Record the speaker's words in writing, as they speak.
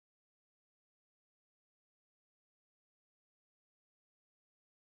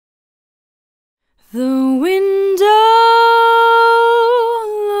The window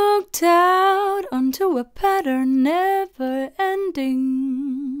looked out onto a pattern never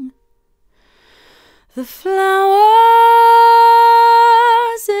ending. The flowers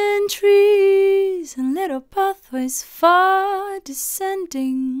and trees and little pathways far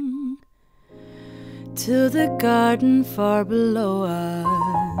descending to the garden far below us.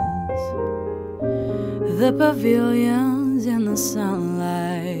 The pavilions in the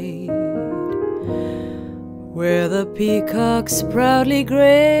sunlight, where the peacocks proudly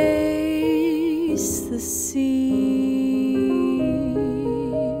grace the scene.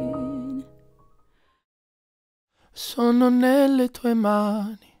 Sono nelle tue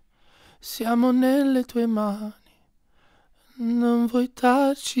mani, siamo nelle tue mani, non vuoi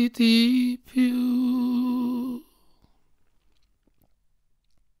darci di più.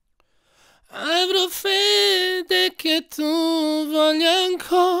 Avrò fede che tu voglia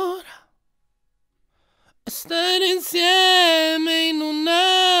ancora stare insieme in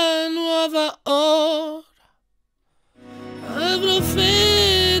una nuova ora. Avrò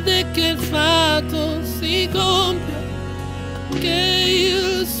fede che il fatto si compia,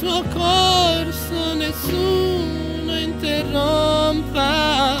 che il suo corso nessuno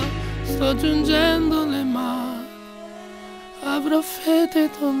interrompa. Sto giungendo le mani, avrò fede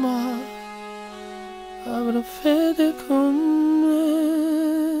domani, avrò fede con me.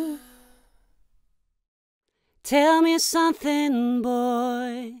 Tell me something,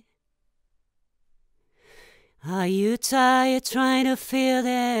 boy. Are you tired trying to fill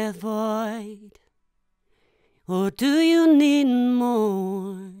that void? Or do you need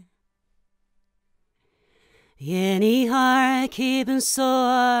more? Any heart keeping so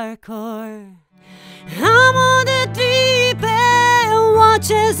hardcore? I'm on the deep end, watch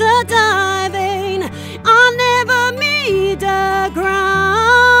as a diving. I'll never meet the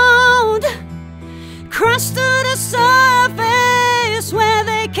ground. Crush to the surface where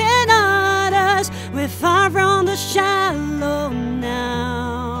they cannot us. We're far from the shallow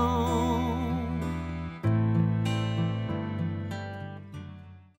now.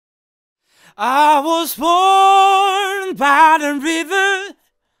 I was born by the river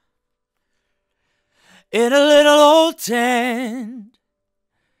in a little old tent,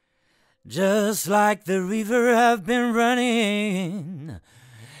 just like the river I've been running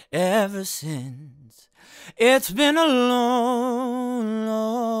ever since. It's been a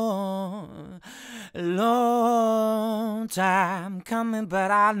long time coming,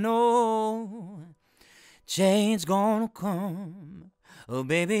 but I know change gonna come. Oh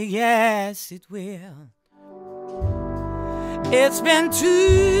baby, yes it will. It's been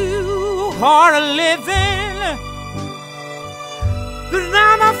too hard a living, but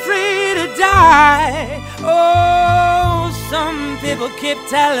I'm afraid to die. Oh, some people keep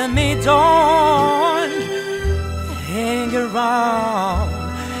telling me don't hang around.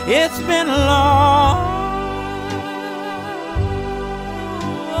 It's been a long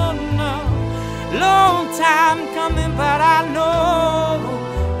time coming, but I know